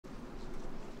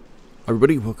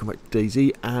Everybody, welcome back to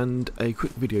DayZ and a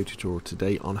quick video tutorial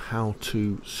today on how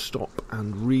to stop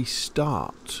and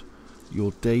restart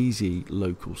your DayZ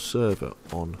local server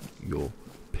on your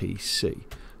PC.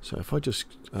 So if I just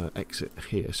exit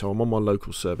here, so I'm on my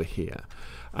local server here,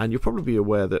 and you'll probably be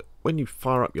aware that when you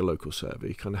fire up your local server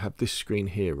you kind of have this screen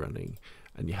here running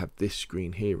and you have this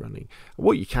screen here running. And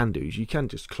what you can do is you can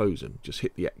just close them, just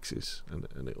hit the X's and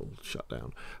it'll shut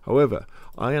down. However,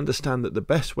 I understand that the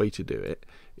best way to do it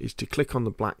is to click on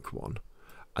the black one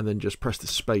and then just press the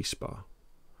space bar,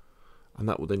 and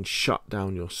that will then shut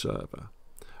down your server.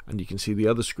 And you can see the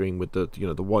other screen with the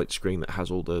the white screen that has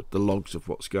all the logs of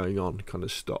what's going on kind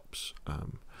of stops,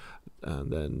 and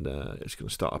then it's going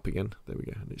to start up again. There we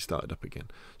go, and it started up again.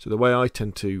 So the way I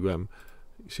tend to you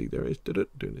see there is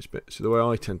doing this bit. So the way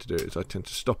I tend to do it is I tend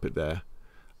to stop it there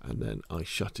and then I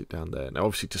shut it down there. Now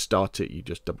obviously to start it you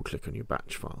just double click on your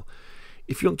batch file.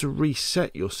 If you want to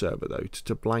reset your server though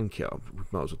to blank it, we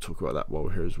might as well talk about that while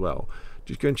we're here as well.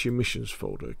 Just go into your missions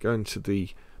folder, go into the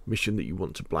mission that you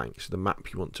want to blank, so the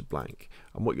map you want to blank,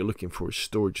 and what you're looking for is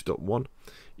storage.1.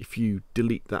 If you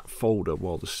delete that folder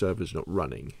while the server's not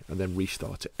running and then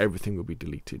restart it, everything will be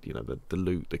deleted, the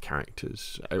loot, the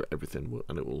characters, everything will,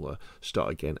 and it will start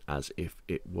again as if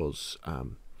it was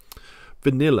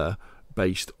vanilla,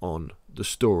 based on the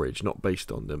storage, not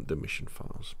based on the mission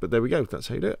files. But there we go, that's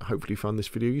how you do it. Hopefully you found this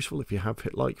video useful. If you have,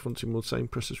 hit like. If you want to see more of the same,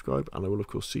 press subscribe, and I will of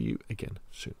course see you again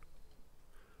soon.